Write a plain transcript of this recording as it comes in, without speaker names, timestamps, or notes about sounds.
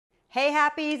Hey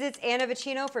Happies, it's Anna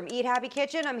Vicino from Eat Happy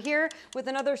Kitchen. I'm here with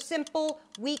another simple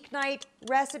weeknight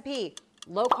recipe.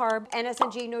 Low carb,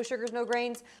 NSNG, no sugars, no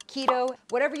grains, keto,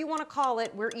 whatever you want to call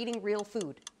it, we're eating real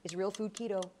food. Is real food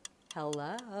keto?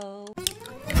 Hello.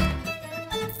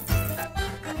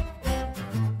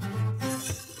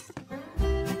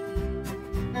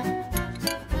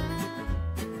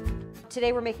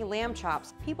 Today we're making lamb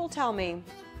chops. People tell me,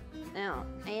 no,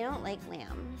 I don't like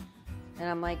lamb. And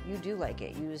I'm like, you do like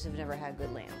it, you just have never had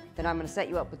good lamb. Then I'm gonna set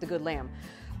you up with the good lamb.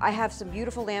 I have some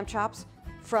beautiful lamb chops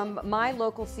from my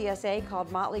local CSA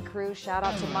called Motley Crue. Shout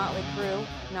out to Motley Crue,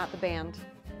 not the band.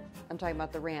 I'm talking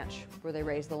about the ranch where they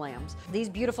raise the lambs. These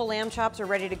beautiful lamb chops are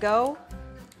ready to go.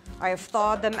 I have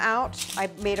thawed them out.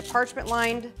 I've made a parchment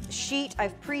lined sheet.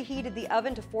 I've preheated the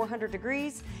oven to 400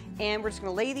 degrees and we're just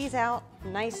gonna lay these out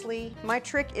nicely. My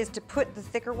trick is to put the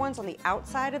thicker ones on the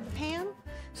outside of the pan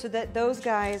so that those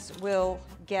guys will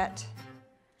get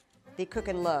the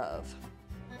cooking love.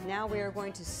 Now we are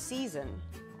going to season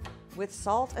with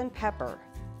salt and pepper.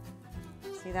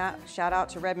 See that? Shout out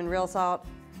to Redmond Real Salt.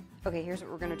 Okay, here's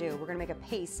what we're gonna do. We're gonna make a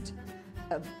paste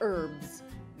of herbs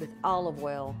with olive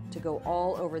oil to go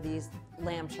all over these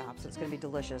lamb chops. It's gonna be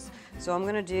delicious. So I'm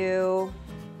gonna do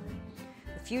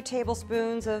a few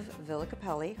tablespoons of Villa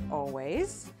Capelli,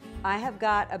 always. I have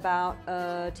got about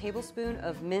a tablespoon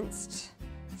of minced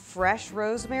fresh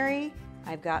rosemary.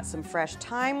 I've got some fresh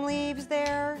thyme leaves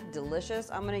there, delicious.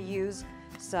 I'm gonna use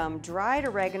some dried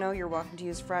oregano. You're welcome to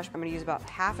use fresh. I'm gonna use about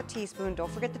half a teaspoon.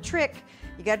 Don't forget the trick.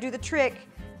 You gotta do the trick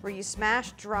where you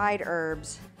smash dried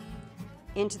herbs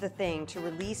into the thing to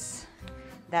release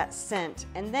that scent.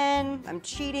 And then I'm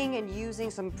cheating and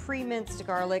using some pre-minced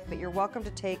garlic, but you're welcome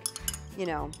to take, you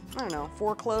know, I don't know,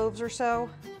 4 cloves or so.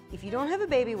 If you don't have a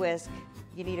baby whisk,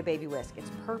 you need a baby whisk.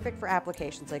 It's perfect for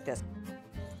applications like this.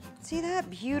 See that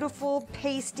beautiful,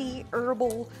 pasty,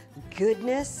 herbal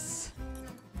goodness?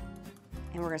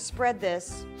 And we're gonna spread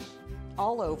this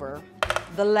all over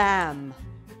the lamb.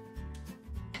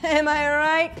 Am I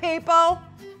right, people?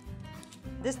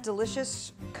 This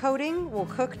delicious coating will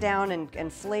cook down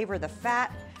and flavor the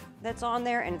fat that's on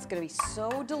there, and it's gonna be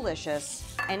so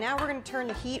delicious. And now we're gonna turn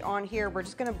the heat on here. We're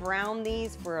just gonna brown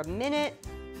these for a minute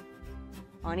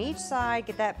on each side.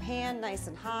 Get that pan nice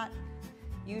and hot.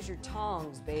 Use your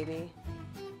tongs, baby.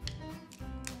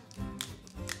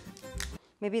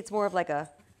 Maybe it's more of like the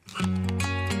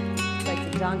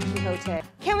Don Quixote.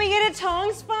 Can we get a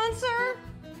tong sponsor?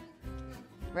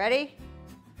 Ready?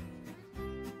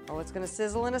 Oh, it's gonna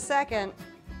sizzle in a second.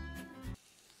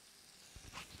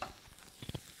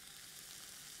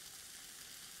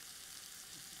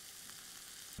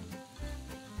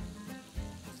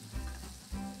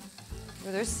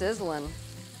 Oh, they're sizzling.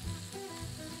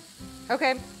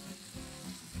 Okay,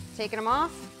 taking them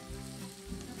off,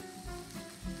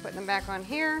 putting them back on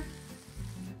here.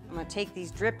 I'm gonna take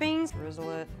these drippings, drizzle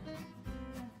it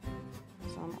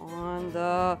some on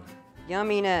the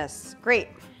yumminess. Great.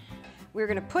 We're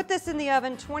gonna put this in the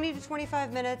oven 20 to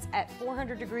 25 minutes at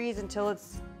 400 degrees until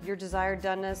it's your desired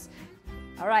doneness.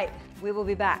 All right, we will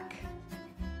be back.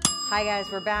 Hi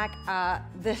guys, we're back.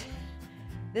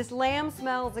 This lamb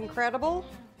smells incredible.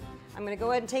 I'm gonna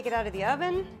go ahead and take it out of the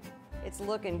oven. It's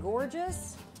looking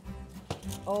gorgeous.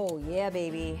 Oh yeah,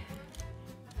 baby.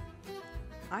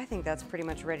 I think that's pretty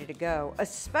much ready to go.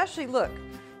 Especially, look,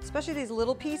 especially these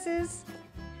little pieces.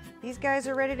 These guys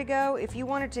are ready to go. If you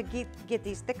wanted to get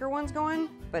these thicker ones going,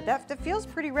 but that feels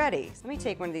pretty ready. Let me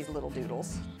take one of these little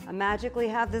doodles. I magically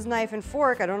have this knife and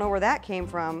fork. I don't know where that came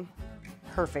from.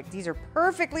 Perfect, these are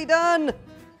perfectly done.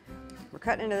 We're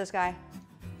cutting into this guy.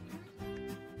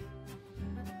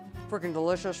 Freaking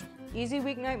delicious. Easy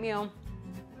weeknight meal.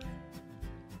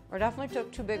 I definitely took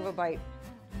too big of a bite.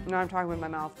 Now I'm talking with my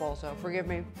mouth full, so forgive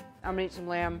me. I'm gonna eat some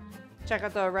lamb. Check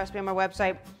out the recipe on my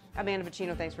website. I'm Anna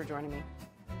Vicino, thanks for joining me.